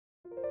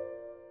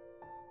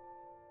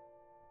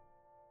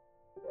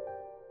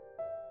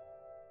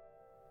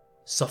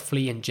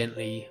Softly and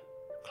gently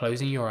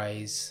closing your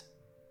eyes,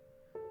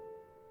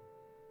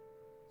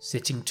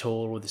 sitting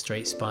tall with a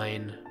straight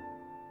spine,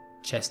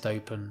 chest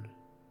open,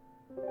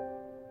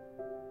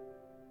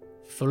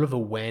 full of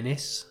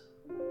awareness,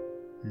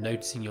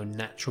 noticing your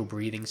natural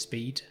breathing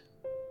speed.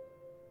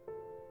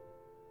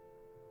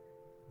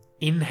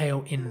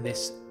 Inhale in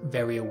this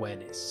very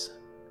awareness,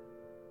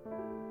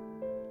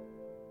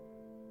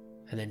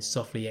 and then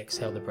softly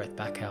exhale the breath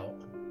back out.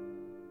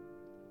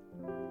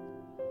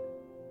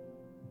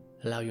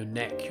 Allow your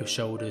neck, your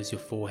shoulders, your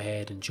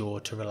forehead and jaw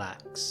to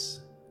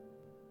relax.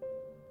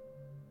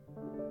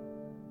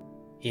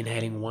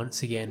 Inhaling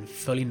once again,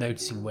 fully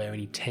noticing where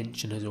any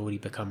tension has already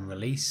become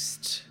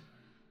released,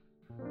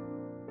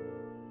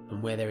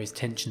 and where there is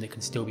tension that can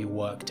still be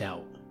worked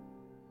out.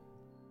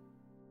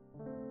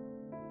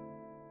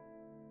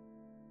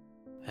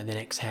 And then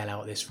exhale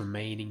out this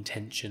remaining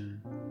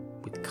tension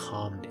with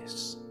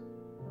calmness,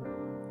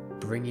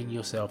 bringing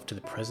yourself to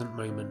the present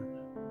moment,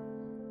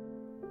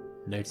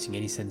 noticing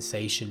any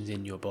sensations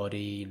in your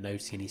body,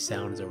 noticing any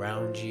sounds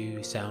around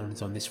you,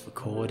 sounds on this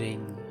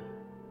recording.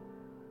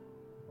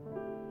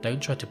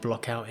 Don't try to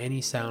block out any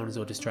sounds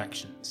or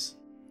distractions.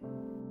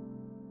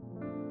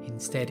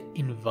 Instead,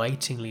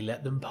 invitingly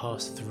let them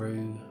pass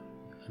through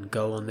and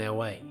go on their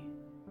way.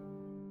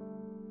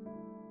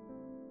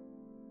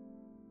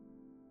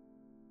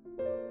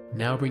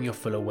 Now bring your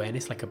full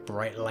awareness like a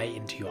bright light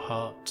into your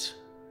heart.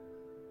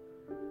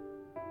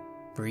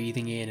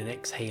 Breathing in and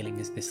exhaling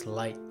as this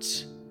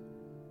light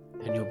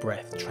and your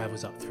breath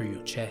travels up through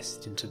your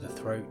chest into the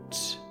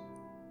throat,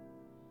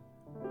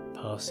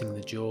 passing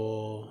the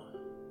jaw,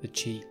 the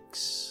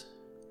cheeks,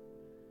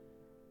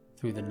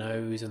 through the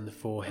nose and the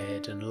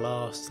forehead, and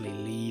lastly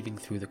leaving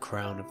through the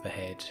crown of the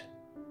head.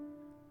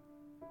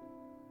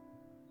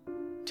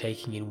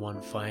 Taking in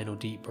one final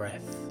deep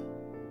breath,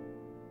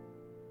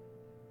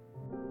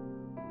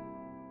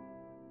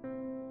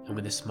 and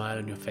with a smile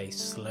on your face,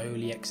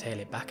 slowly exhale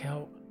it back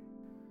out.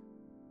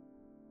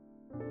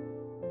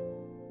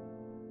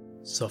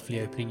 Softly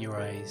opening your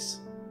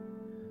eyes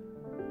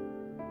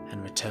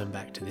and return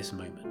back to this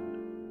moment.